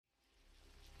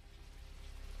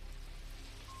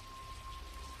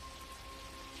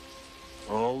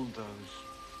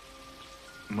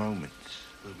moments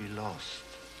will be lost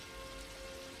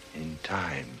in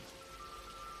time.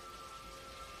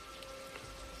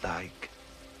 Like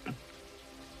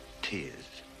tears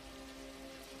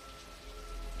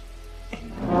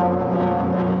in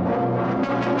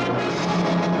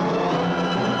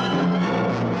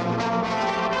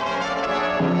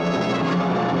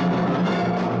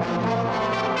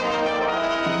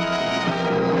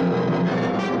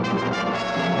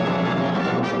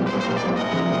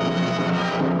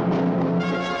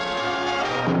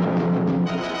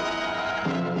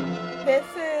This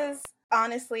is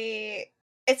honestly,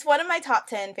 it's one of my top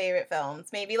 10 favorite films,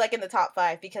 maybe like in the top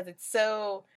 5, because it's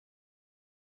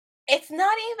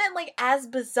not even like as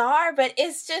bizarre, but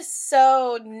it's just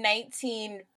so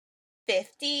 1950s.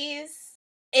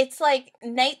 It's like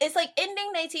ending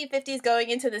 1950s going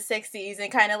into the 60s and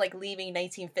kind of like leaving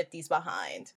 1950s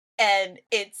behind. And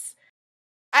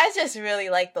I just really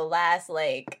like the last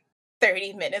like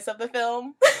 30 minutes of the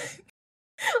film.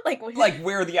 like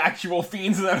where the actual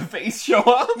fiends in that face show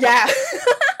up. Yeah.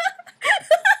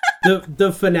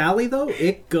 The finale though,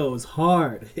 it goes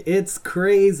hard. It's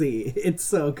crazy. It's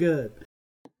so good.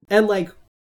 And like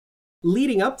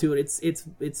leading up to it,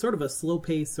 it's sort of a slow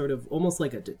paced, sort of almost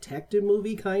like a detective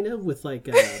movie kind of, with like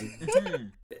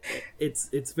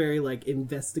it's very like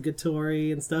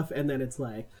investigatory and stuff, and then it's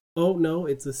like, oh no,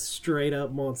 it's a straight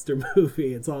up monster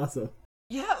movie. It's awesome.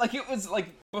 Yeah, like it was like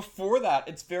before that,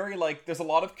 it's very like there's a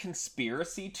lot of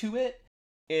conspiracy to it.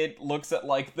 It looks at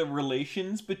like the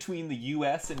relations between the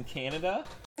US and Canada.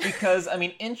 Because, I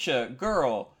mean, Incha,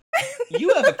 girl,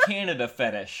 you have a Canada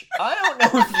fetish. I don't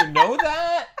know if you know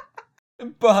that,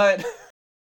 but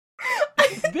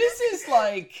this is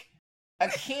like a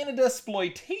Canada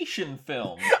exploitation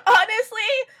film.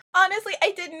 Honestly,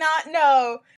 I did not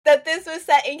know that this was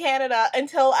set in Canada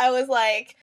until I was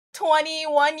like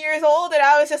 21 years old, and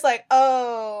I was just like,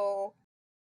 oh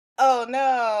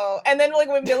no. And then like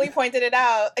when Billy pointed it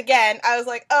out again, I was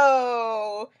like,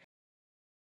 oh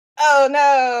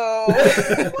no.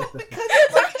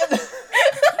 Because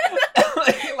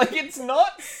like it's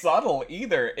not subtle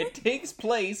either. It takes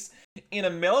place in a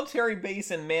military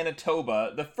base in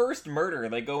Manitoba. The first murder,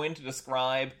 they go in to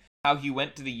describe how he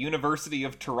went to the University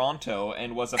of Toronto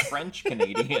and was a French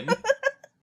Canadian.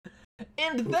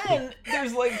 And then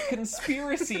there's like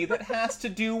conspiracy that has to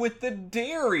do with the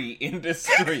dairy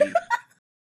industry.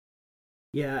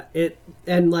 Yeah,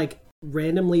 and like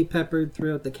randomly peppered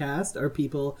throughout the cast are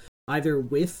people either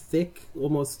with thick,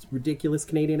 almost ridiculous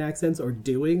Canadian accents or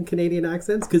doing Canadian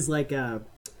accents. Because like,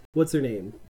 what's her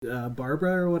name?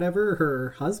 Barbara or whatever,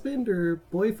 her husband or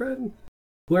boyfriend,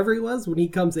 whoever he was, when he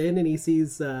comes in and he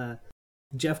sees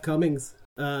Jeff Cummings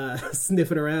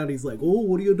sniffing around, he's like, oh,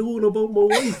 what are you doing about my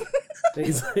wife? And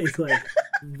he's like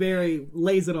very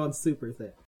lays it on super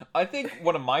thick. I think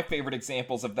one of my favorite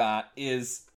examples of that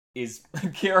is a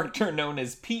character known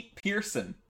as Pete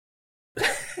Pearson,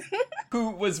 who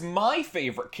was my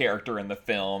favorite character in the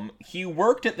film. He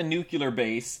worked at the nuclear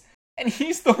base, and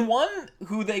he's the one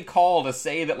who they call to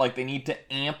say that like they need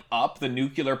to amp up the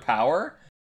nuclear power,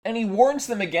 and he warns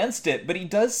them against it, but he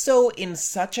does so in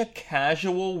such a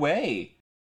casual way.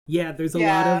 Yeah, there's a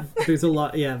lot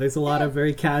of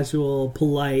very casual,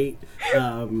 polite,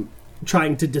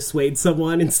 trying to dissuade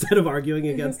someone instead of arguing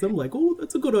against them. Like, oh,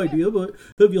 that's a good idea, but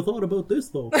have you thought about this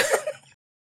though? I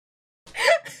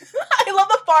love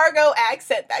the Fargo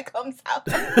accent that comes out.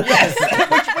 Yes,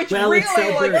 which well, really, so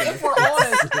like, if we're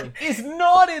honest, is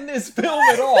not in this film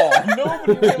at all.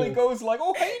 Nobody really goes like,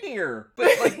 oh, hey dear.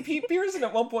 But like Pete Pearson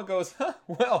at one point goes, huh,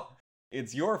 well,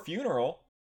 it's your funeral.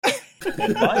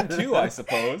 Mine too, I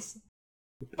suppose.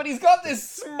 But he's got this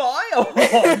smile on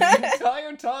the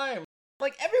entire time.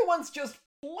 Like, everyone's just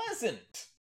pleasant.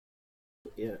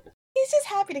 Yeah. He's just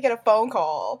happy to get a phone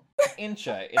call.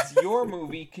 Incha, it's your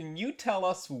movie. Can you tell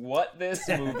us what this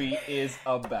movie is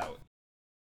about?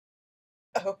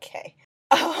 Okay.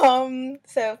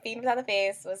 So Fiend Without a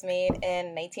Face was made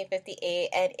in 1958,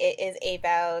 and it is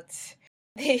about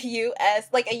the U.S.,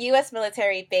 like a U.S.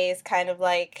 military base kind of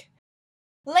like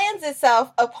lands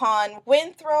itself upon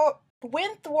Winthrop,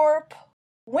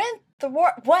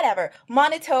 whatever,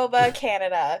 Manitoba,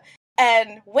 Canada.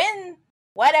 And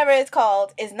whatever it's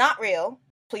called is not real.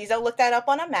 Please don't look that up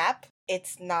on a map.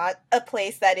 It's not a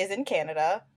place that is in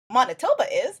Canada. Manitoba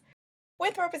is.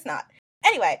 Winthrop is not.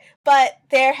 Anyway, but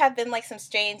there have been like some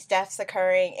strange deaths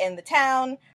occurring in the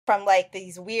town from like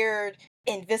these weird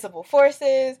invisible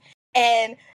forces.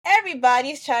 And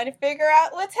everybody's trying to figure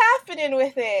out what's happening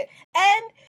with it. And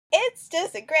it's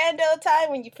just a grand old time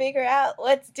when you figure out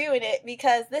what's doing it,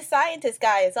 because this scientist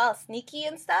guy is all sneaky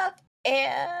and stuff,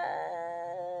 and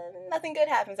nothing good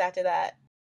happens after that.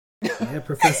 Yeah,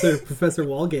 Professor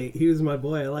Walgate. He was my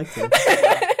boy. I liked him.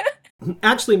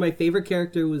 Actually, my favorite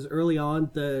character was early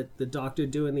on the doctor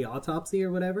doing the autopsy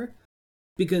or whatever,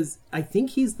 because I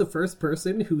think he's the first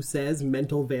person who says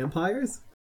mental vampires.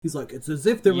 He's like, it's as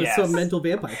if there was some mental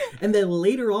vampire. And then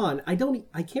later on, I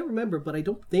can't remember, but I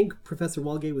don't think Professor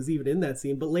Walgate was even in that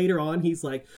scene. But later on, he's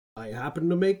like, I happen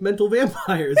to make mental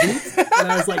vampires.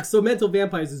 And I was like, so mental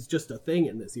vampires is just a thing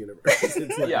in this universe.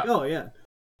 It's like, oh yeah.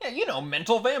 Yeah, you know,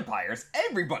 mental vampires.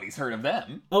 Everybody's heard of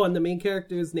them. Oh, and the main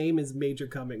character's name is Major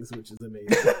Cummings, which is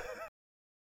amazing.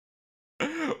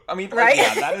 I mean, right?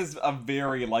 Yeah, that is a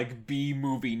very, like,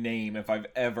 B-movie name if I've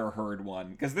ever heard one.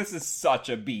 Because this is such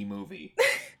a B-movie.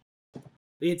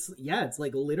 It's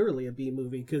like literally a B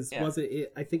movie because was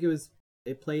it? I think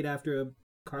it played after a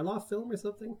Karloff film or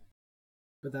something.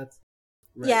 But that's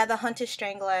right. Yeah, The Hunted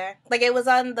Strangler. Like it was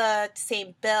on the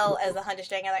same bill as The Hunted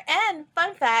Strangler. And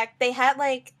fun fact, they had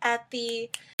like at the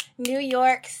New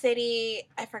York City,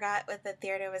 I forgot what the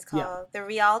theater was called, the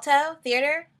Rialto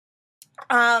Theater.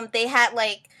 They had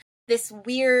like this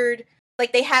weird,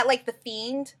 like they had like the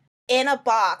Fiend in a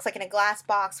box, like in a glass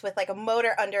box with like a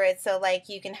motor under it, so like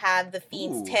you can have the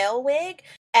Fiend's tail wig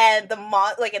and the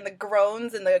and the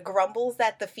groans and the grumbles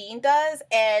that the Fiend does,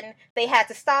 and they had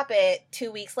to stop it 2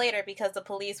 weeks later because the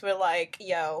police were like,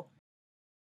 "Yo,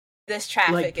 this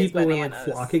traffic like, is bananas." People were like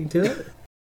flocking to it.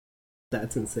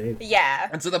 That's insane. Yeah,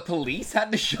 and so the police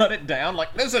had to shut it down.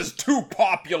 Like, this is too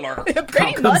popular.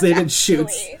 Cop comes in and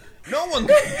shoots. No one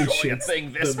can enjoy a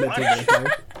thing this much.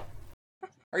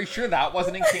 Are you sure that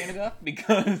wasn't in Canada?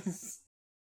 Because...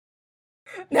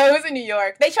 No, it was in New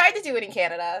York. They tried to do it in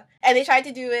Canada. And they tried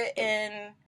to do it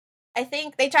in... I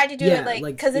think they tried to do it, like...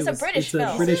 Because it's a British film.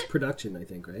 It's a British production, I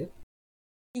think, right?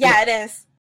 Yeah, it is.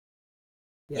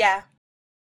 Yeah.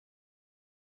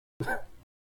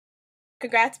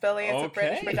 Congrats, Billy. It's a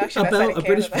British production. A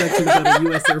British production about a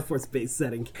U.S. Air Force base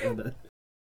set in Canada.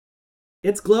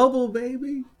 It's global,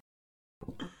 baby!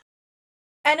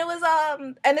 And it was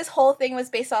and this whole thing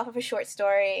was based off of a short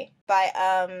story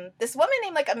by this woman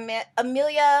named like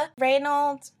Amelia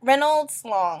Reynolds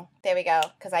Long. There we go.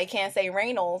 Because I can't say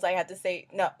Reynolds, I had to say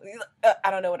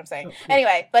I don't know what I'm saying.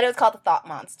 Anyway, but it was called The Thought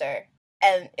Monster,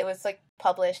 and it was like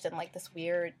published in like this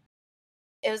weird.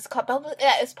 It was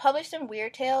published in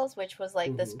Weird Tales, which was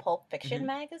like this pulp fiction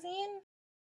magazine,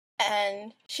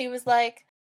 and she was like,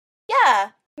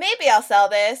 "Yeah. Maybe I'll sell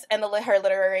this," and her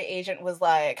literary agent was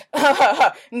like,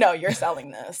 "No, you're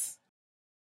selling this.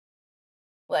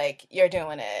 Like, you're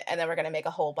doing it, and then we're gonna make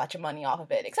a whole bunch of money off of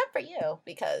it, except for you,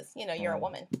 because, you know, you're a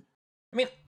woman." I mean,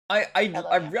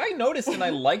 I noticed and I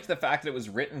liked the fact that it was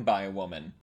written by a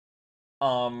woman.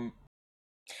 I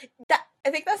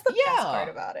think that's the best part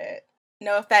about it.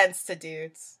 No offense to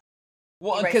dudes.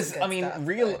 Well, because I mean,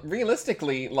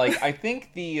 realistically, like I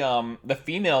think the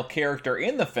female character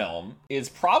in the film is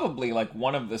probably like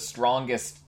one of the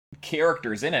strongest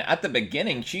characters in it. At the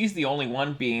beginning, she's the only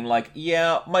one being like,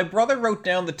 "Yeah, my brother wrote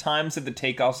down the times of the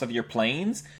takeoffs of your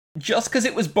planes just because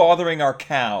it was bothering our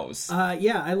cows."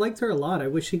 Yeah, I liked her a lot. I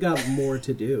wish she got more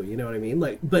to do. You know what I mean?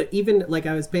 Like, but even like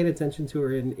I was paying attention to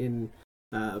her in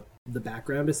the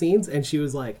background of scenes, and she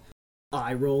was like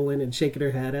eye rolling and shaking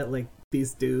her head at like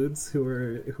these dudes who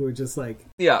are just like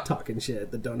talking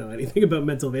shit that don't know anything about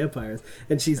mental vampires,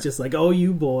 and she's just like, "Oh,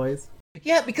 you boys."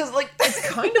 Yeah, because like it's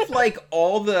kind of like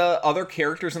all the other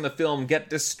characters in the film get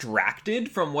distracted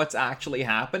from what's actually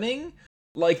happening.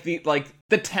 Like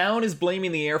the town is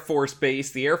blaming the Air Force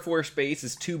Base. The Air Force Base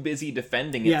is too busy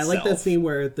defending itself. Yeah, I like that scene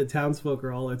where the townsfolk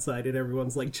are all outside and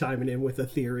everyone's like chiming in with a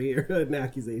theory or an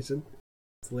accusation.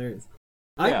 It's hilarious.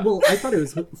 I thought it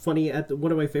was funny.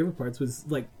 One of my favorite parts was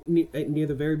like near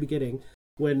the very beginning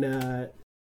when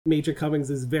Major Cummings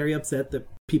is very upset that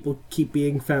people keep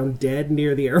being found dead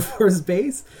near the Air Force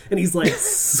Base, and he's like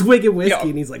swigging whiskey,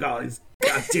 and he's like, "Oh, these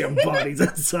goddamn bodies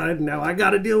outside! Now I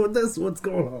got to deal with this. What's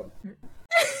going on?"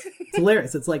 It's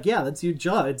hilarious. It's like, yeah, that's your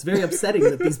job. It's very upsetting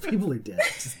that these people are dead.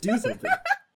 Just do something.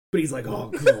 But he's like, "Oh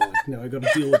God, now I got to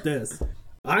deal with this.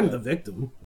 I'm the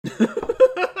victim."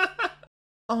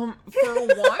 For a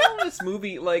while in this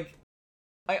movie, like,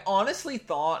 I honestly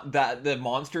thought that the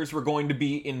monsters were going to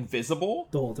be invisible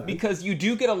the whole time, because you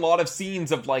do get a lot of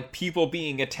scenes of like people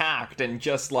being attacked and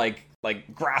just like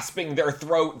grasping their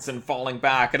throats and falling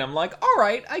back, and I'm like, all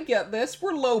right, I get this.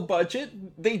 We're low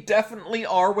budget. They definitely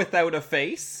are without a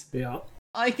face. Yeah.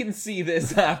 I can see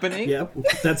this happening. Yep,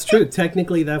 that's true.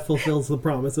 Technically, that fulfills the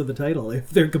promise of the title if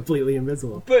they're completely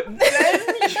invisible. But then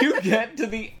you get to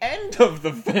the end of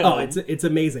the film. Oh, it's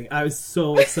amazing. I was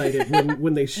so excited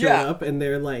when they show up and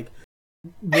they're like,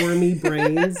 wormy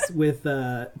brains with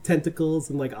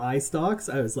tentacles and like eye stalks.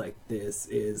 I was like, this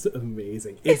is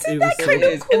amazing. It was so kind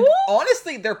good. of cool? And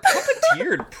honestly, they're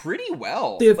puppeteered pretty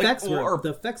well. The effects were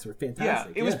Yeah,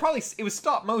 fantastic. it was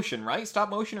stop motion, right? Stop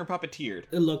motion or puppeteered?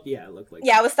 It looked like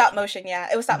Yeah, it was stop motion. Yeah,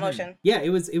 it was stop motion. yeah, it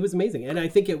was amazing, and I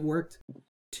think it worked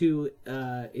to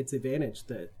its advantage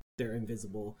that they're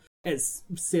invisible. As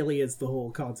silly as the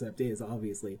whole concept is,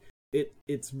 obviously,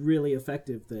 it's really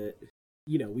effective that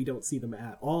we don't see them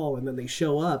at all, and then they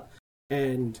show up,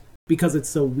 and because it's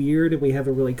so weird and we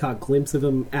haven't really caught a glimpse of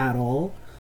them at all,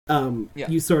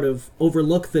 you sort of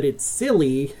overlook that it's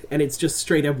silly and it's just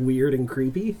straight up weird and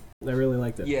creepy. I really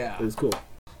liked it. Yeah. It was cool.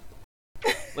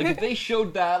 Like, if they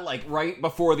showed that, like, right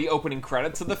before the opening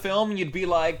credits of the film, you'd be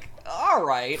like,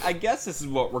 alright, I guess this is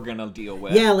what we're gonna deal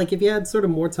with. Yeah, like, if you had sort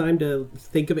of more time to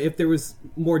think of it, if there was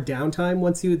more downtime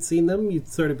once you had seen them, you'd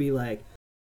sort of be like,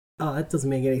 oh, that doesn't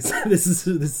make any sense. This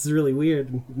is really weird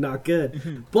and not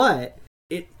good. But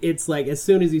it's like, as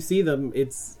soon as you see them,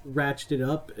 it's ratcheted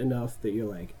up enough that you're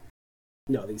like,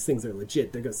 no, these things are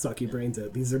legit. They're gonna suck your brains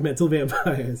out. These are mental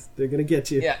vampires. They're gonna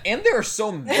get you. Yeah, and there are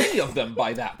so many of them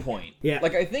by that point. Yeah.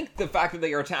 Like, I think the fact that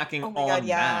they are attacking en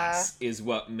yeah. masse is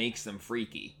what makes them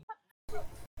freaky.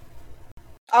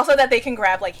 Also, that they can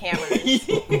grab like hammers.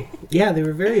 Yeah, they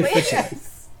were very efficient.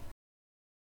 Yes.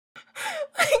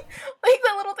 like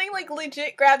the little thing, like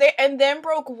legit grabbed it and then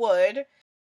broke wood.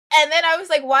 And then I was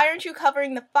like, why aren't you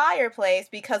covering the fireplace?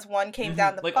 Because one came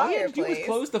down the like, all you had fireplace. to do was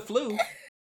close the flue.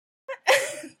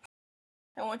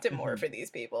 I wanted more for these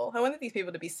people. I wanted these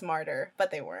people to be smarter,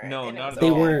 but they weren't. No, and not it was at They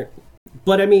all. okay. weren't.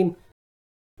 But I mean,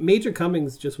 Major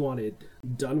Cummings just wanted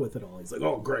done with it all. He's like,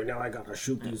 oh great, now I gotta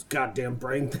shoot these goddamn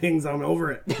brain things. I'm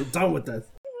over it. I'm done with this.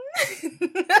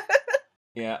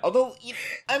 Yeah, although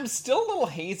I'm still a little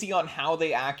hazy on how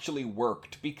they actually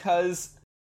worked, because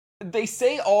they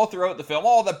say all throughout the film,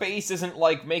 oh, the base isn't,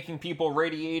 like, making people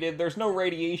radiated, there's no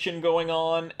radiation going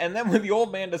on, and then when the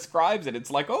old man describes it, it's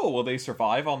like, oh, well, they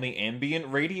survive on the ambient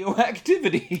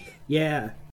radioactivity.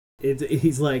 Yeah.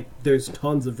 He's like, there's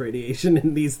tons of radiation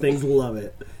and these things love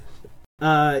it.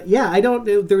 Yeah, I don't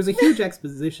know. There was a huge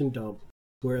exposition dump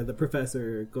where the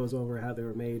professor goes over how they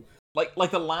were made.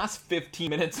 Like the last 15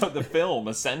 minutes of the film,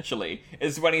 essentially,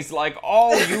 is when he's like,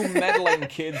 oh, you meddling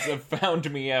kids have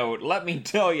found me out. Let me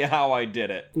tell you how I did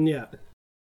it. Yeah.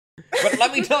 But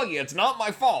let me tell you, it's not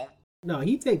my fault. No,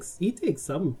 he takes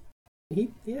some. Yeah.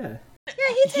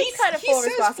 Yeah, he takes kind of full says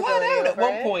responsibility flat out at over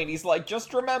one it. point, he's like,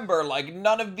 just remember, like,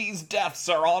 none of these deaths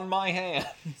are on my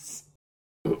hands.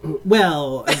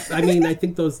 Well, I mean, I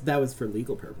think that was for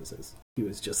legal purposes. He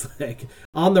was just like,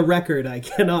 on the record, I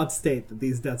cannot state that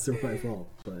these deaths are my fault,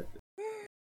 but...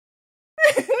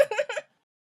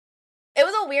 It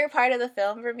was a weird part of the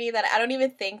film for me that I don't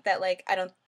even think that, like, I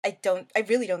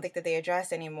really don't think that they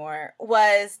address anymore.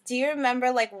 Do you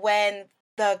remember, like, when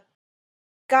the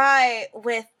guy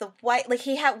with the white, like,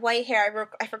 he had white hair,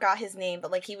 I forgot his name,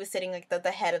 but, like, he was sitting, like,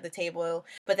 the head of the table,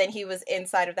 but then he was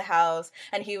inside of the house,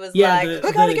 and he was like,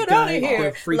 I gotta get out of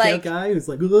here! The freak Like, out guy who's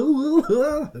like,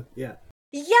 yeah.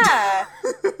 yeah!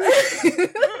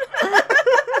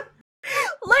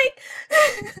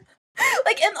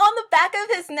 like, and on the back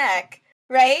of his neck,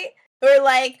 right? Or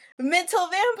like mental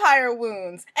vampire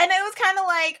wounds, and it was kind of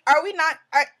like,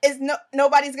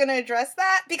 nobody's gonna address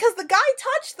that because the guy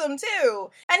touched them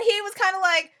too, and he was kind of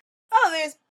like, oh,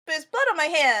 there's blood on my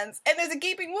hands, and there's a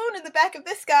gaping wound in the back of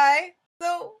this guy,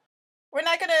 so we're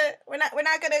not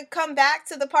gonna come back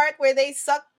to the part where they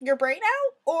suck your brain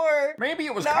out, or Maybe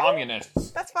it was No? communists.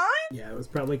 that's fine. Yeah, it was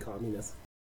probably communist.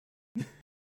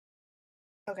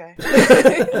 Okay.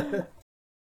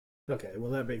 Okay,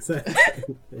 well that makes sense.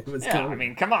 It was Yeah, communist. I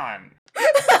mean, come on.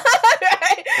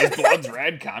 Right? His blood's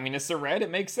red, communists are red, it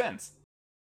makes sense.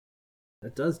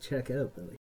 That does check out,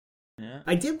 Billy. Yeah.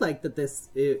 I did like that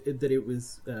it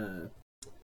was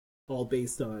all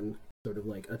based on sort of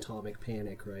like atomic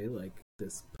panic, right? Like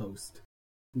this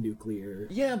post-nuclear.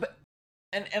 Yeah, but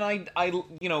and I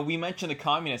we mentioned the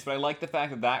communists, but I like the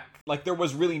fact that like there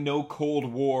was really no Cold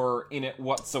War in it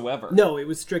whatsoever. No, it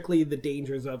was strictly the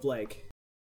dangers of like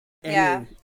any Yeah.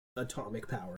 atomic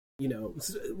power.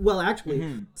 Well,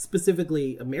 actually,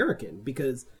 specifically American,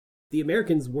 because the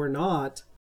Americans were not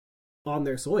on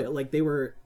their soil. Like they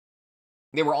were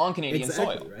on Canadian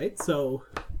exactly soil. right. So,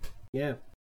 yeah.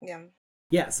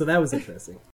 Yeah. So that was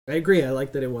interesting. I agree. I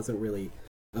like that it wasn't really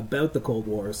about the Cold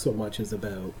War so much as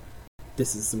about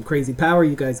this is some crazy power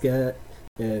you guys get,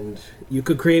 and you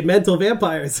could create mental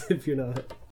vampires if you're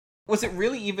not. Was it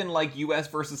really even like U.S.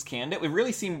 versus Canada? It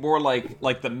really seemed more like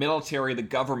the military, the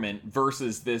government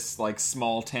versus this like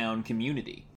small town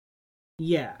community.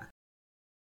 Yeah.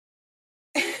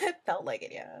 felt like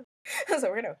it, yeah. So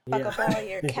we're gonna fuck up all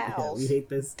your Yeah, cows. we hate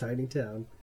this tiny town,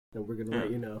 and we're gonna let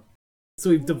you know. So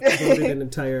we've devoted an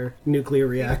entire nuclear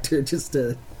reactor just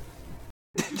to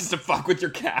Just to fuck with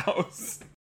your cows.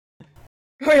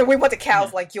 We want the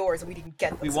cows like yours, and we didn't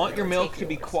get them. We so want we're your gonna milk take to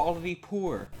be yours. quality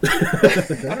poor. I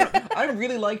don't know. I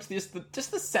really liked just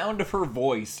the sound of her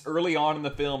voice early on in the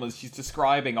film as she's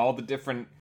describing all the different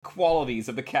qualities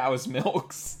of the cow's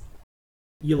milks.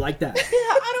 You like that? Yeah,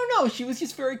 I don't know. She was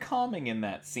just very calming in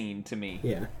that scene to me.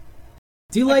 Yeah.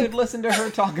 Do you I like could listen to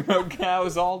her talk about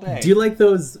cows all day. Do you like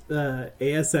those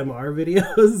ASMR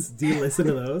videos? Do you listen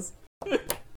to those?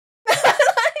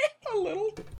 A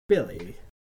little. Billy.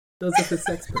 Those are for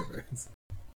sex perverts.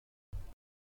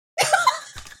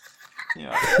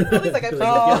 Yeah. Billy's like, Billy's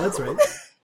 "Oh." yeah, that's right.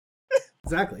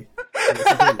 Exactly.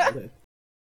 That's what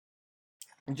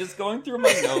Just going through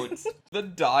my notes, the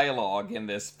dialogue in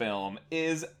this film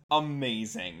is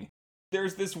amazing.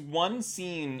 There's this one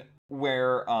scene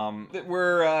where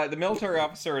the military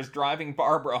officer is driving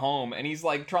Barbara home, and he's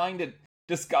like trying to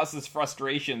discuss his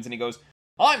frustrations, and he goes,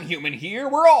 "I'm human here.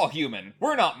 We're all human.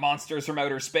 We're not monsters from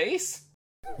outer space."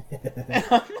 And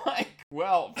I'm like,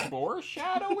 well,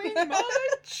 foreshadowing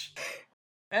much?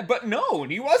 But no,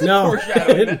 he wasn't No.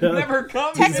 foreshadowing. That No. never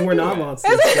comes. These were into not it.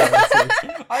 monsters.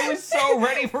 I was so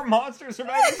ready for monsters from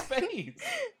outer space.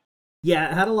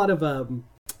 Yeah, it had a lot of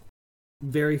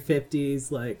very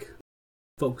 50s, like,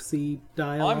 folksy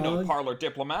dialogue. I'm no parlor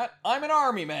diplomat. I'm an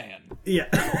army man. Yeah.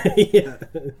 Yeah.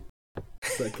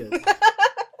 It's like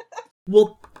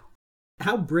well,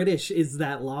 how British is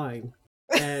that line?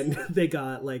 And they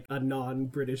got, like, a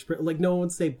non-British... Like, no one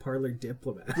would say parlor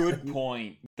diplomat. Good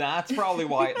point. That's probably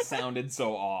why it sounded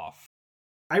so off.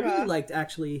 I really liked,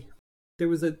 actually... There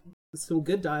was some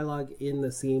good dialogue in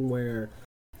the scene where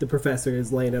the professor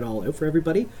is laying it all out for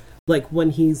everybody. Like, when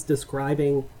he's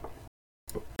describing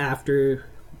after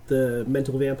the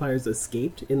mental vampires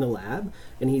escaped in the lab,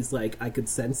 and he's like, I could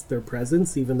sense their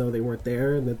presence even though they weren't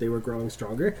there and that they were growing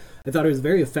stronger. I thought it was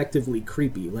very effectively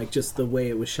creepy, like just the way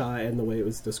it was shot and the way it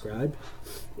was described.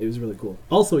 It was really cool.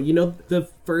 Also, you know, the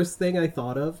first thing I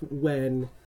thought of when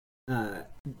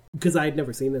because I had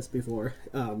never seen this before,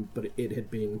 but it had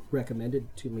been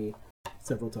recommended to me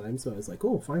several times, so I was like,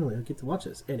 oh, finally I get to watch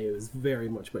this, and it was very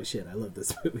much my shit. I love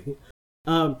this movie.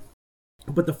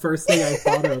 But the first thing I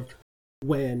thought of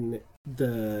when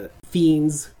the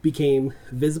fiends became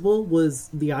visible was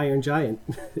the Iron Giant.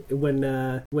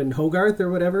 when Hogarth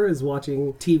or whatever is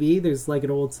watching TV, there's like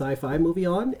an old sci-fi movie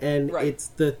on, and Right.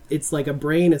 it's like a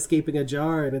brain escaping a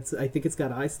jar, and I think it's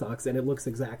got eye stalks, and it looks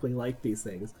exactly like these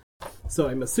things. So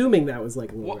I'm assuming that was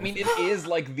like a little Well, I mean, it is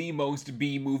like the most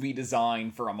B-movie design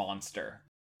for a monster.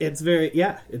 it's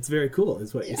very cool,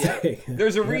 is what you say.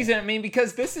 There's a reason. I mean,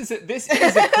 because this is a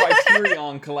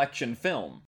Criterion Collection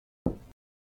film,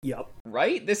 Yep.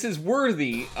 right? This is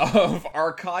worthy of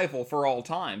archival for all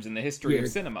times in the history You're-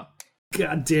 of cinema.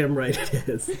 Goddamn right it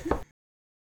is.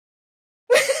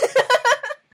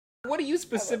 What do you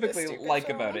specifically stupid like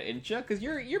film. about it, Incha? Because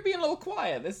you're being a little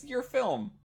quiet. This is your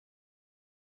film.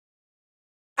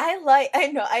 I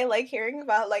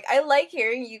like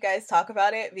hearing you guys talk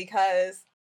about it because,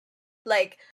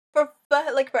 like,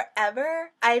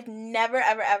 forever, I've never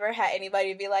ever had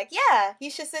anybody be like, yeah, you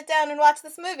should sit down and watch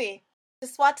this movie.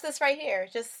 Just watch this right here.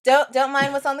 Just don't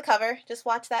mind what's on the cover. Just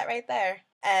watch that right there.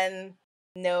 And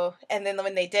no, and then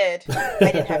when they did, I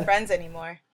didn't have friends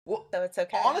anymore, Well, so it's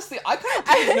okay. honestly, I kind of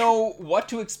didn't know what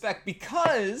to expect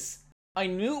because I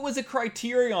knew it was a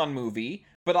Criterion movie,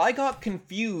 but I got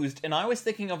confused and I was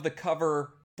thinking of the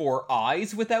cover for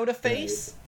Eyes Without a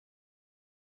Face.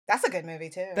 That's a good movie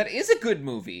too. That is a good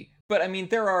movie, but I mean,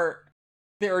 there are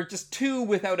just two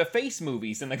Without a Face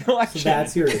movies in the collection. So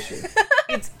that's your issue.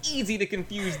 It's easy to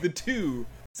confuse the two.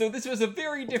 So this was a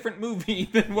very different movie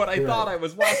than what I Right. thought I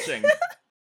was watching.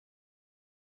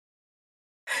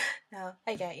 No,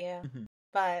 I get you, Mhm.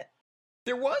 but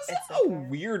There was It's a okay.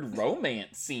 weird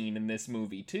romance scene in this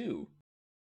movie too.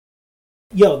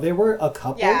 Yo, there were a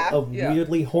couple Yeah. of Yeah.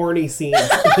 weirdly horny scenes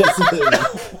in this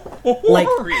movie. Like-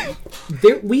 Horny.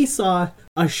 We saw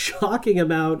a shocking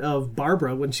amount of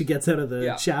Barbara when she gets out of the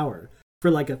Yeah. shower. For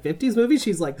like a 50s movie,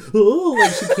 she's like, oh,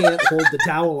 like she can't hold the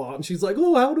towel on. She's like,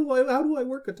 oh, how do I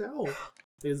work a towel?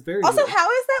 It was very also, weird. how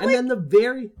is that And like? then the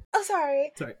very Oh,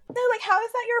 sorry. sorry. No, like, how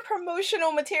is that your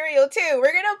promotional material too?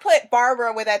 We're gonna put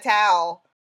Barbara with a towel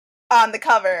on the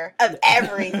cover of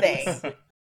everything.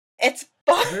 It's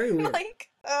Very weird.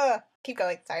 like, keep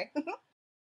going. Sorry.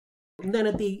 And then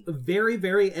at the very,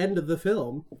 very end of the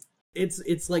film,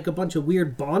 it's like a bunch of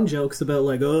weird Bond jokes about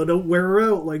like, oh, don't wear her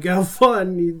out, like have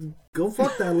fun, you go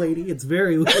fuck that lady. It's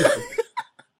very weird.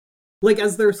 Like,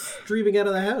 as they're streaming out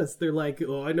of the house, they're like,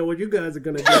 oh, I know what you guys are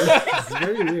gonna do. It's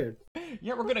very weird.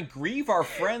 Yeah, we're gonna grieve our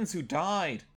friends who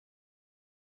died.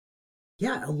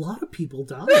 Yeah, a lot of people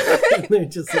died. And they're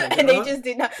just like, And they just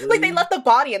did not... Like, they left the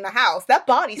body in the house. That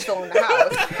body's still in the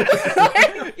house.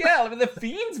 Yeah, I mean, the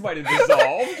fiends might have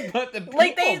dissolved, but the people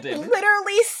Like, they didn't.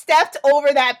 literally stepped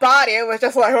over that body. It was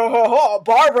just like, oh,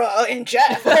 Barbara and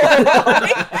Jeff.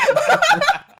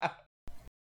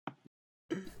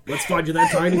 let's find you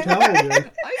that tiny towel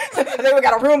again. Then we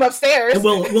got a room upstairs. And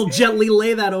we'll gently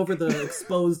lay that over the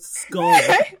exposed skull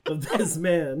of this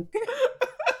man.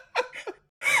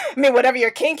 I mean, whatever your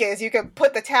kink is, you can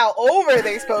put the towel over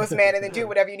the exposed man and then do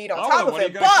whatever you need on top of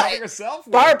it. But yourself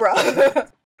with? Barbara.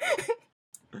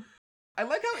 I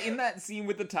like how in that scene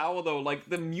with the towel, though, like,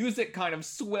 the music kind of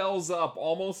swells up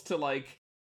almost to, like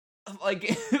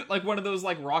one of those,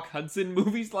 like, Rock Hudson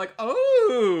movies, like,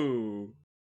 oh!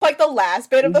 Like the last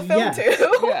bit of the film, too.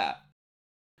 Yeah.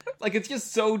 Like, it's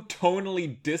just so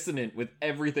tonally dissonant with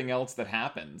everything else that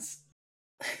happens.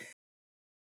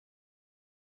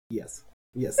 Yes,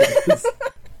 it is.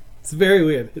 It's very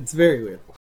weird. It's very weird.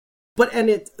 But,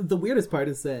 and the weirdest part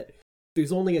is that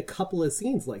there's only a couple of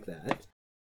scenes like that.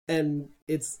 And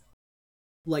it's,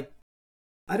 like,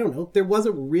 I don't know, there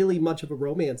wasn't really much of a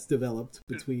romance developed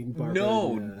between Barbara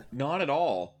and... not at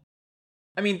all.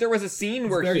 I mean, there was a scene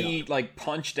where he, like,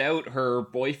 punched out her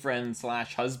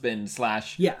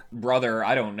boyfriend/husband/brother.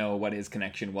 I don't know what his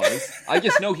connection was. I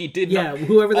just know he did not. Yeah,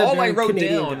 whoever that all I wrote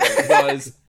Canadian down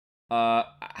was,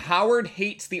 Howard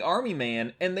hates the army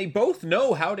man, and they both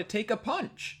know how to take a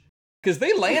punch. Because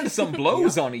they land some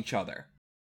blows on each other.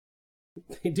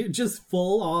 They do just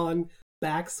full-on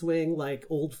backswing, like,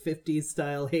 old 50s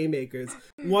style haymakers.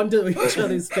 One to each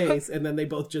other's face, and then they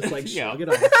both just, like, shrug it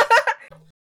off.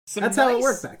 That's how it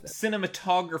worked back then.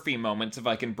 Cinematography moments, if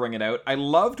I can bring it out. I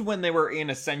loved when they were in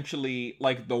essentially,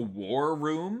 like, the war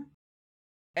room.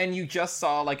 And you just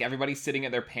saw, like, everybody sitting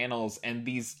at their panels and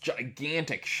these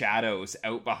gigantic shadows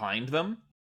out behind them.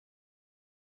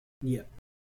 Yeah.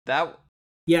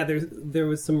 Yeah, there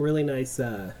was some really nice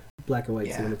black and white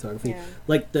cinematography. Yeah.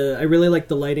 Like I really like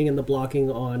the lighting and the blocking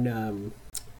on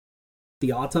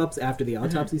the autopsy, after the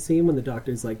autopsy scene, when the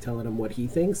doctor's like telling him what he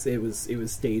thinks. It was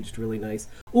staged really nice.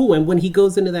 Ooh, and when he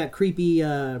goes into that creepy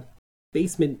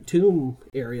basement tomb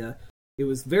area, it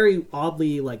was very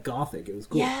oddly like gothic. It was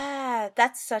cool. Yeah,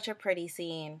 that's such a pretty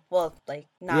scene. Well, like,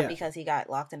 not because he got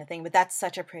locked in a thing, but that's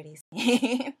such a pretty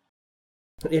scene.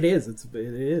 It is. It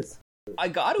is. I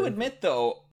got to admit,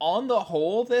 though, on the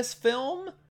whole, this film,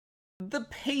 the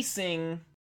pacing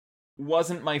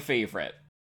wasn't my favorite.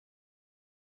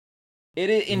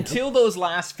 Until those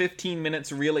last 15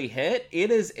 minutes really hit,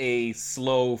 it is a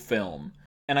slow film.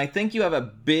 And I think you have a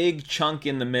big chunk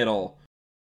in the middle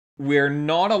where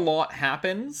not a lot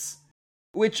happens,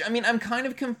 which, I mean, I'm kind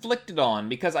of conflicted on,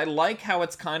 because I like how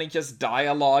it's kind of just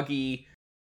dialogue-y,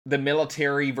 the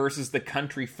military versus the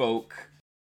country folk,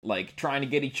 like, trying to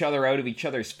get each other out of each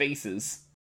other's faces.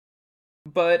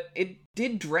 But it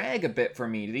did drag a bit for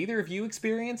me. Did either of you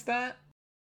experience that?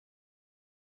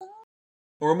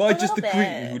 Or am I just the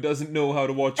cretin who doesn't know how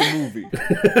to watch a movie?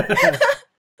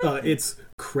 It's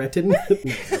cretin.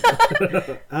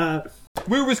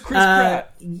 Where was Chris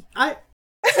Pratt?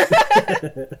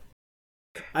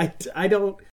 I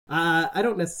don't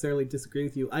necessarily disagree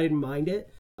with you. I didn't mind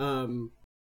it.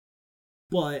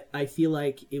 But I feel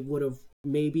like it would have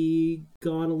maybe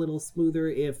gone a little smoother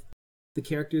if the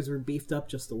characters were beefed up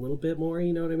just a little bit more,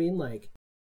 you know what I mean? Like,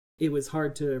 it was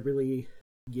hard to really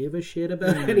give a shit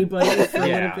about anybody for a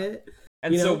little bit.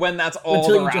 And so when that's all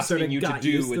they're asking you to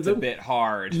do, it's a bit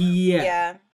hard.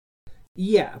 Yeah.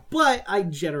 Yeah, but I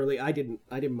didn't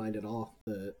mind at all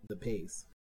the pace.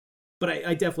 But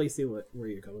I definitely see where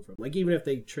you're coming from. Like, even if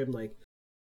they trim like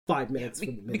 5 minutes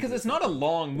from the minute, because it's not a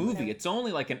long movie. It's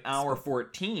only like an hour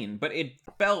 14, but it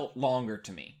felt longer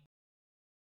to me.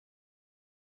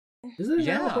 Is it an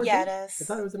hour 14? Yeah, it is. I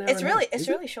thought it was an hour. It's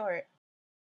really short.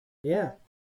 Yeah.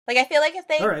 Like, I feel like if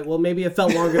they... All right, well, maybe it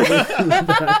felt longer than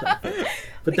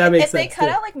but that makes sense. If they cut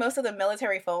out, like, most of the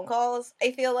military phone calls,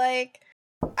 I feel like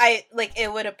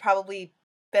it would have probably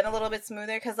been a little bit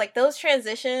smoother, because, like, those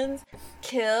transitions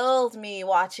killed me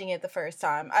watching it the first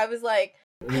time. I was like,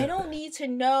 I don't need to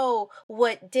know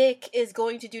what Dick is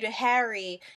going to do to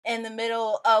Harry in the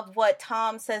middle of what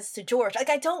Tom says to George.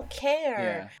 Like, I don't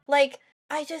care. Yeah. Like,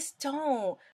 I just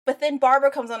don't. But then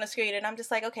Barbara comes on the screen, and I'm just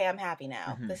like, okay, I'm happy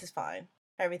now. Mm-hmm. This is fine.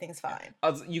 Everything's fine.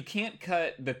 You can't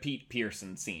cut the Pete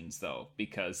Pearson scenes, though,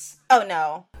 because... Oh,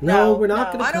 no. No, we're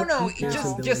not going to. I don't know.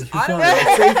 I don't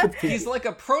know. He's like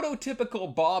a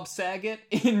prototypical Bob Saget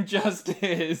in just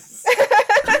his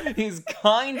his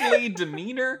kindly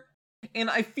demeanor. And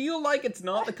I feel like it's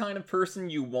not the kind of person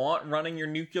you want running your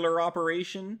nuclear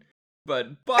operation,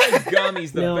 but by gum,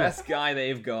 he's the best guy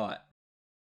they've got.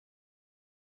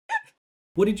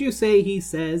 What did you say he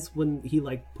says when he,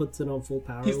 like, puts it on full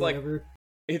power He's or whatever?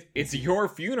 Like, it's your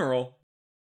funeral.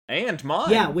 And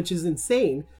mine. Yeah, which is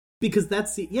insane, because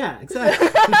that's... Yeah,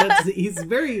 exactly. He's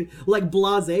very, like,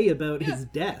 blasé about his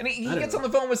death. And he gets on the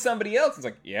phone with somebody else. He's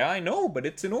like, yeah, I know, but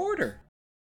it's in order.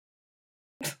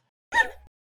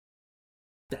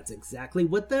 That's exactly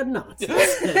what the Nazis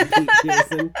said, Pete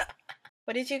Pearson.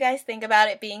 What did you guys think about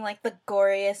it being, like, the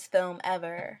goriest film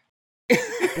ever?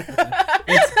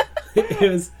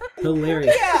 It was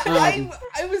hilarious. Yeah,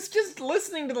 I was just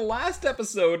listening to the last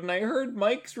episode, and I heard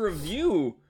Mike's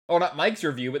review. Oh, not Mike's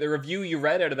review, but the review you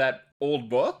read out of that old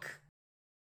book.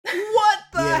 What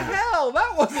the hell?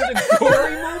 That wasn't a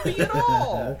gory movie at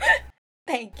all.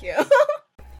 Thank you.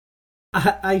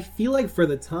 I feel like for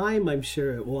the time, I'm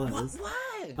sure it was. What?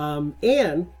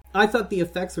 And I thought the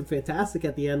effects were fantastic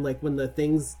at the end, like when the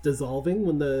thing's dissolving,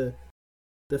 when the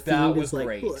fiend is like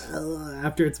great.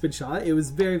 After it's been shot. It was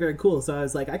very, very cool. So I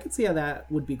was like, I can see how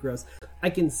that would be gross. I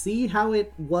can see how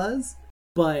it was,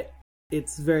 but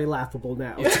it's very laughable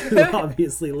now to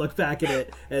obviously look back at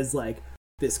it as like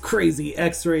this crazy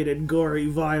X-rated, gory,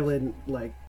 violent,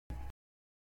 like,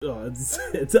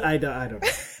 it's I don't know.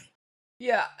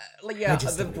 Yeah,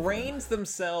 the brains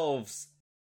themselves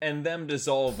and them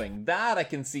dissolving, that I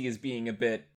can see as being a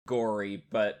bit gory,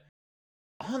 but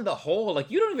on the whole, like,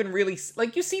 you don't even really,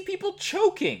 like, you see people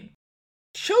choking.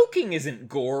 Choking isn't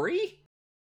gory.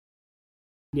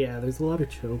 Yeah, there's a lot of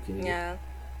choking. Yeah.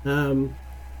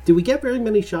 Do we get very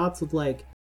many shots of, like,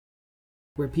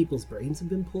 where people's brains have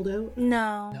been pulled out?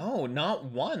 No. No, not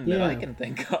one that I can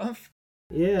think of.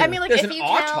 Yeah. I mean, like, there's if an you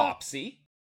autopsy.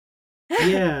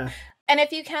 Yeah. And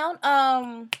if you count,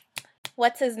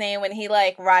 what's his name when he,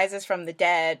 like, rises from the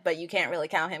dead, but you can't really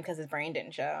count him because his brain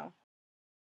didn't show.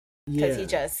 Because he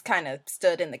just kind of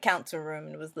stood in the council room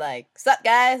and was like, "Sup,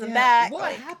 guys, I'm back."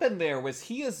 What happened there? Was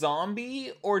he a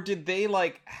zombie, or did they,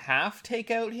 like, half take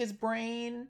out his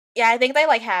brain? Yeah, I think they,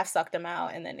 like, half sucked him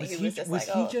out, and then he was just like,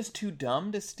 Was he just too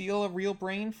dumb to steal a real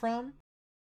brain from?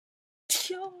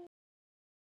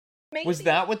 Maybe. Was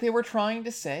that what they were trying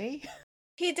to say?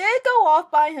 He did go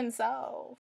off by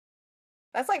himself.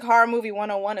 That's like horror movie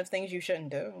 101 of things you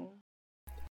shouldn't do.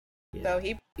 Yeah. So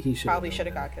he probably should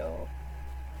have got killed.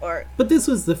 But this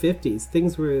was the 50s.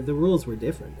 The rules were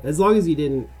different. As long as you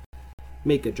didn't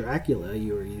make a Dracula,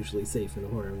 you were usually safe in a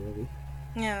horror movie.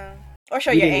 Yeah. Or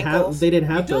show your ankles. They didn't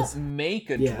have those. You don't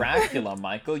make a Dracula,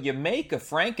 Michael. You make a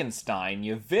Frankenstein.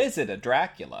 You visit a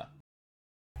Dracula.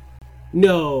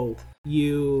 No,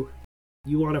 you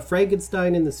want a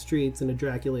Frankenstein in the streets and a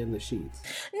Dracula in the sheets.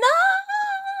 No!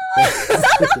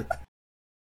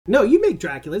 No, you make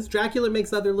Draculas. Dracula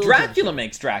makes other little Dracula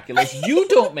makes Draculas. You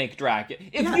don't make Dracula.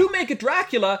 If you make a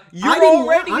Dracula, you're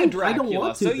already a Dracula, I don't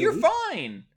want to, so you're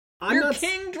fine. You're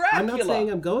King Dracula. I'm not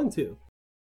saying I'm going to.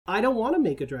 I don't want to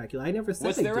make a Dracula. I never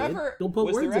said I did. Don't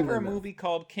put words in my mouth. Was there ever a movie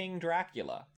called King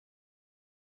Dracula?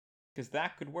 Because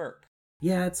that could work.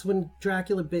 Yeah, it's when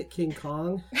Dracula bit King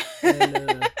Kong,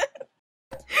 and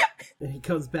he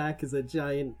comes back as a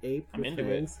giant ape. I'm into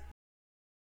it.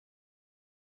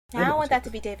 I don't want that to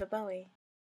be David Bowie.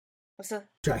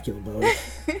 Dracula Bowie.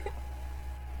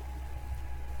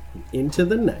 Into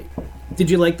the Night. Did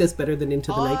you like this better than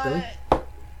Into the Night, Billy?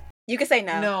 You could say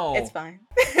no. No. It's fine.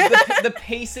 the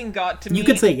pacing got to me. You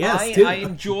could say yes, too. I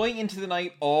enjoy Into the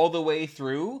Night all the way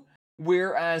through,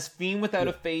 whereas Fiend Without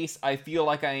a Face, I feel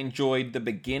like I enjoyed the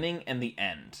beginning and the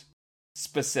end,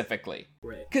 specifically.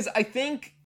 Right. Because I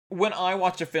think when I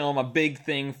watch a film, a big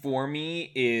thing for me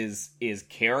is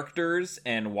characters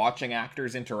and watching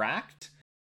actors interact.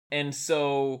 And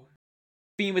so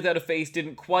Fiend Without a Face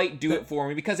didn't quite do it for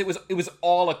me because it was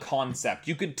all a concept.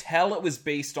 You could tell it was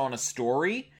based on a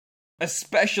story,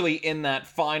 especially in that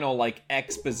final, like,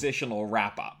 expositional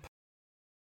wrap-up.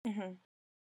 Mm-hmm.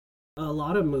 A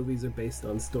lot of movies are based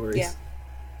on stories.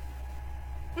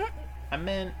 Yeah. I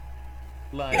meant,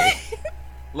 like,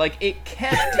 it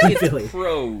kept its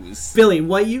prose. Billy,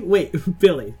 what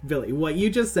you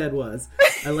just said was,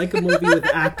 I like a movie with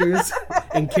actors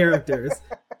and characters,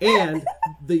 and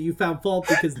that you found fault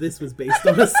because this was based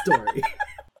on a story.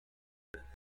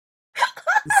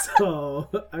 So,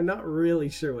 I'm not really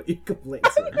sure what your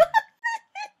complaints are.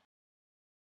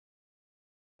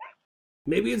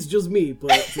 Maybe it's just me,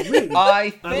 but for me,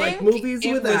 I like movies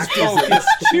with actors. Focused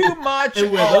too much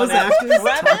and where on those actors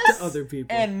premise talk to other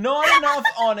people. and not enough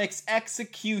on its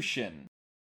execution.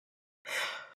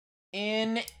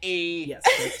 in a Yes,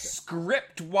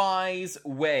 script-wise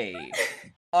way.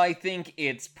 I think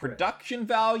its production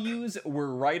values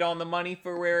were right on the money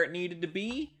for where it needed to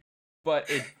be, but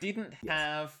it didn't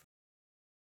have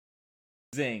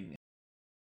zing.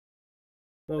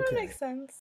 That Okay. makes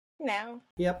sense. No.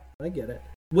 Yep, I get it.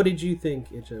 What did you think,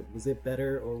 Itcha? Was it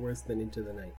better or worse than Into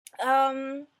the Night?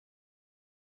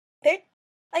 They're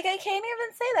like, I can't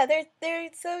even say that. They're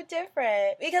so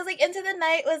different because like Into the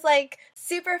Night was like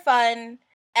super fun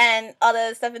and all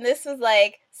the stuff, and this was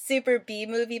like super B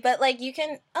movie. But like I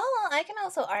can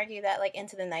also argue that like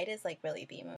Into the Night is like really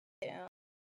B movie too.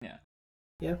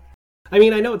 Yeah. I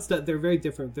mean, I know they're very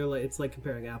different. It's like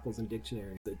comparing apples and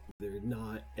dictionaries. They're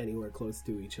not anywhere close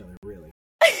to each other, really.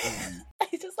 I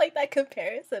just like that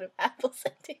comparison of apples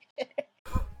and dictionary.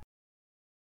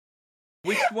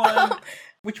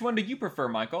 Which one did you prefer,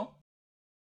 Michael?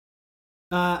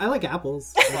 I like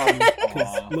apples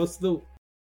because most of the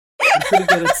I'm pretty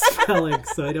good at spelling,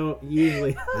 so I don't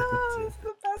usually have to. It's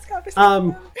the best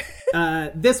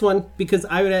conversation. This one because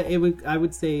I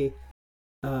would say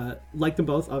like them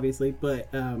both, obviously, but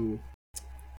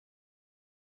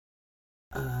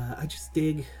I just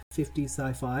dig 50s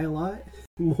sci-fi a lot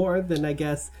more than I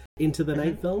guess Into the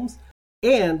Night films,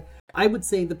 and I would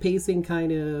say the pacing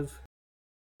kind of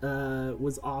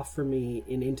was off for me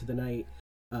in Into the Night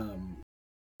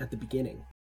at the beginning.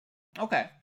 Okay.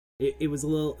 It was a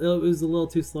little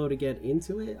too slow to get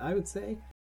into it, I would say.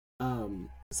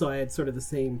 So I had sort of the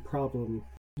same problem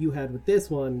you had with this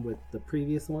one with the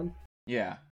previous one.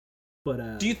 Yeah.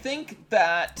 But do you think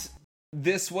that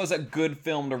this was a good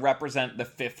film to represent the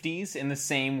 50s in the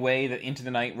same way that Into the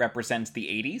Night represents the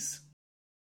 80s?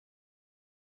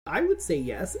 I would say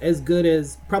yes. As good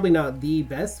as, probably not the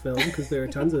best film, because there are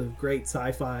tons of great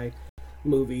sci-fi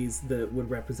movies that would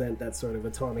represent that sort of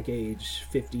atomic age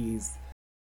 50s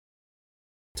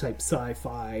type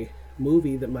sci-fi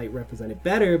movie that might represent it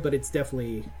better, but it's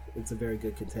a very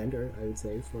good contender, I would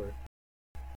say, for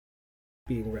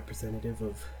being representative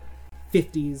of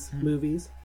 50s movies.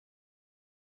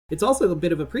 It's also a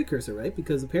bit of a precursor, right?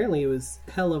 Because apparently it was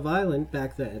hella violent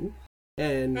back then,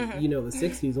 and the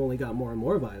 60s only got more and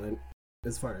more violent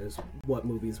as far as what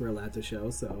movies were allowed to show,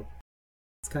 so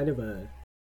it's kind of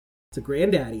it's a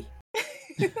granddaddy.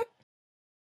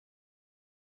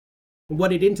 What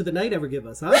did Into the Night ever give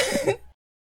us, huh?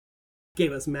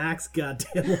 Gave us Max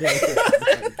goddamn Landis.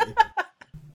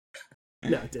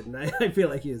 No, it didn't. I feel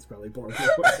like he was probably born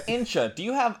before. Incha, do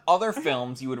you have other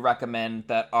films you would recommend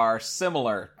that are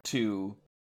similar to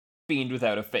Fiend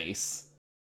Without a Face?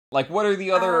 Like, what are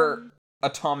the other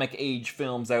atomic age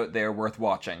films out there worth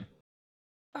watching?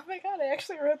 Oh my god, I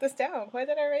actually wrote this down. Why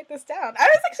did I write this down? I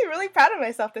was actually really proud of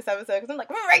myself this episode because I'm like,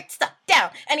 I'm gonna write stuff down.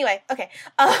 Anyway, okay.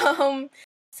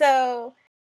 So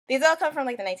these all come from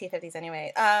like the 1950s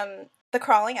anyway. The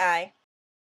Crawling Eye,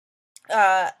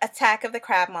 Attack of the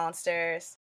Crab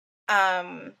Monsters.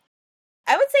 I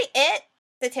would say It,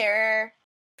 The Terror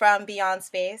from Beyond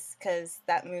Space, because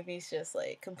that movie's just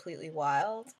like completely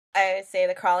wild. I would say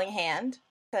The Crawling Hand,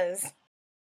 because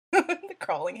the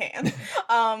Crawling Hand.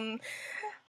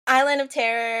 Island of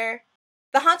Terror,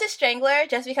 The Haunted Strangler,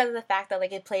 just because of the fact that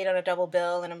like it played on a double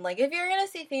bill, and I'm like, if you're gonna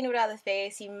see Fiend Without a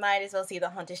Face, you might as well see The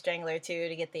Haunted Strangler too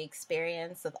to get the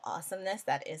experience of awesomeness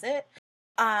that is it.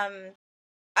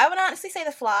 I would honestly say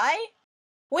The Fly,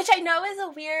 which I know is a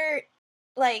weird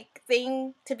like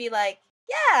thing to be like,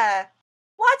 yeah,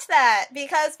 watch that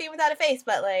because Fiend Without a Face,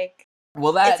 but like,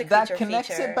 well, that connects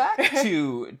feature. It back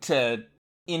to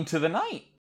Into the Night.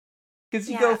 Because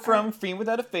you go from Fiend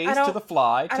Without a Face to The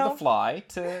Fly to The Fly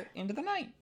to Into the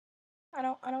Night. I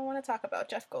don't want to talk about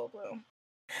Jeff Goldblum.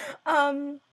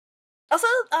 Also,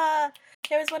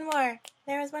 there was one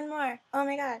more. Oh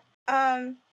my god.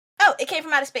 It Came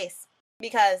from Outer Space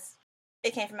because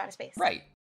it came from outer space. Right.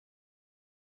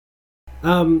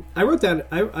 I wrote down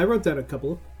a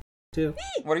couple too.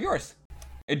 What are yours?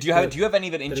 Do you have any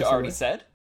that Incha already said?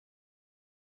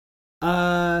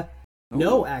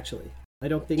 No, actually. I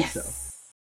don't think so.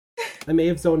 I may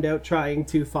have zoned out trying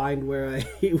to find where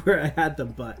I had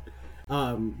them, but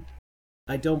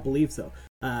I don't believe so.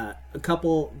 A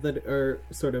couple that are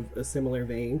sort of a similar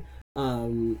vein.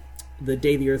 The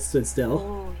Day the Earth Stood Still.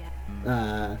 Oh,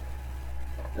 yeah.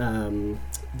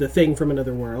 The Thing from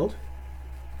Another World.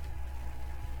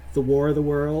 The War of the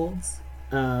Worlds.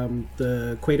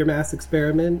 The Quatermass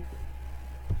Experiment.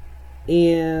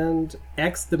 And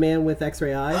X, The Man with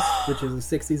X-Ray Eyes, which is a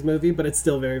 60s movie, but it's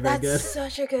still very, very good. That's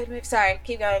such a good movie. Sorry,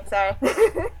 keep going, sorry.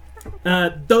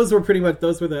 Those were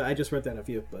I just wrote down a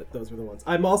few, but those were the ones.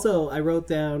 I wrote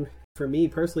down, for me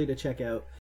personally, to check out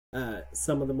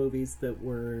some of the movies that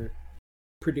were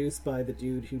produced by the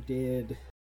dude who did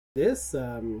this,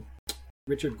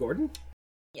 Richard Gordon.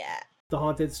 Yeah. The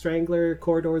Haunted Strangler,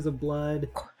 Corridors of Blood,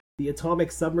 The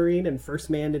Atomic Submarine, and First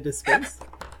Man into Space.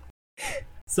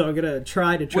 So I'm gonna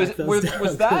try to track those down.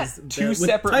 Was that two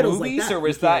separate movies, like or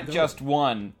was that just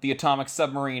one? The Atomic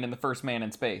Submarine and The First Man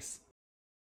in Space?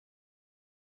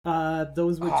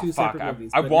 Those were two separate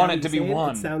movies. I want it to be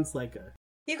one. It sounds like a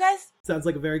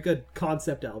very good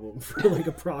concept album for like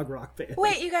a prog rock band.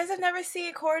 Wait, you guys have never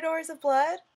seen Corridors of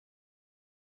Blood?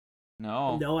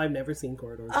 No, I've never seen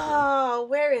Corridors. Oh,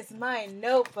 where is my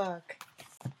notebook?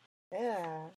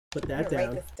 Yeah, put that down.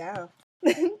 Write this down.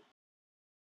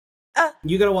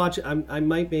 You gotta watch. I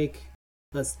might make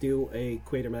us do a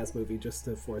Quatermass movie just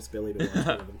to force Billy to watch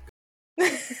one of them.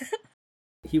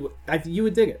 You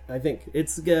would dig it. I think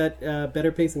it's got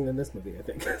better pacing than this movie. I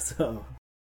think so.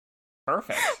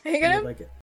 Perfect. Are you gonna like it?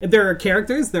 There are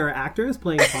characters. There are actors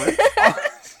playing parts.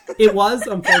 It was,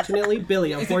 unfortunately,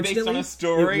 Billy. Unfortunately, based on a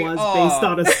story? It was based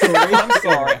on a story. I'm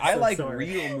sorry. I like sorry.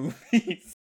 real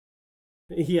movies.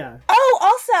 Yeah. Oh,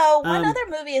 also, one other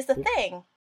movie is The Thing.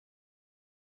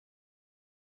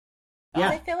 Yeah.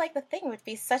 I feel like The Thing would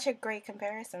be such a great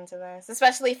comparison to this,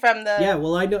 especially from the. Yeah.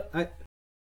 Well, I know.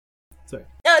 Sorry.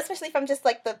 No, especially from just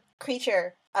like the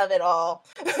creature of it all.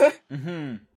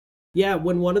 Mm-hmm. Yeah,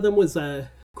 when one of them was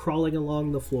crawling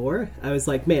along the floor, I was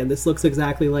like, man, this looks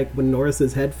exactly like when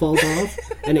Norris's head falls off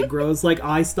and it grows like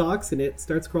eye stalks and it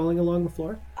starts crawling along the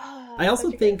floor. Oh, I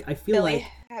also think, I feel Billy, like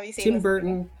have you seen Tim this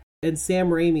Burton movie? and Sam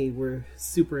Raimi were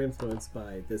super influenced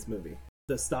by this movie.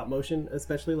 The stop motion,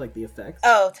 especially, like the effects.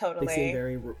 Oh, totally. They seem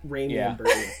very Raimi Yeah. and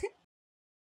Burton.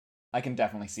 I can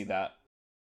definitely see that.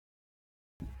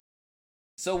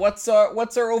 So what's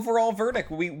our overall verdict?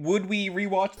 Would we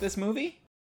rewatch this movie?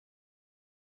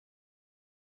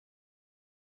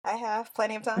 I have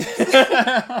plenty of time.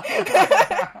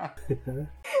 I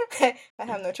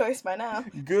have no choice by now.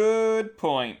 Good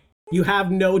point. You have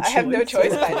no choice. I have no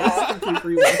choice by now. Keep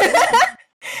rewatching.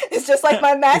 It's just like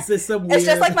my Max. Is this some It's just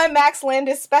weird- like my Max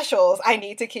Landis specials. I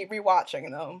need to keep rewatching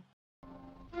them.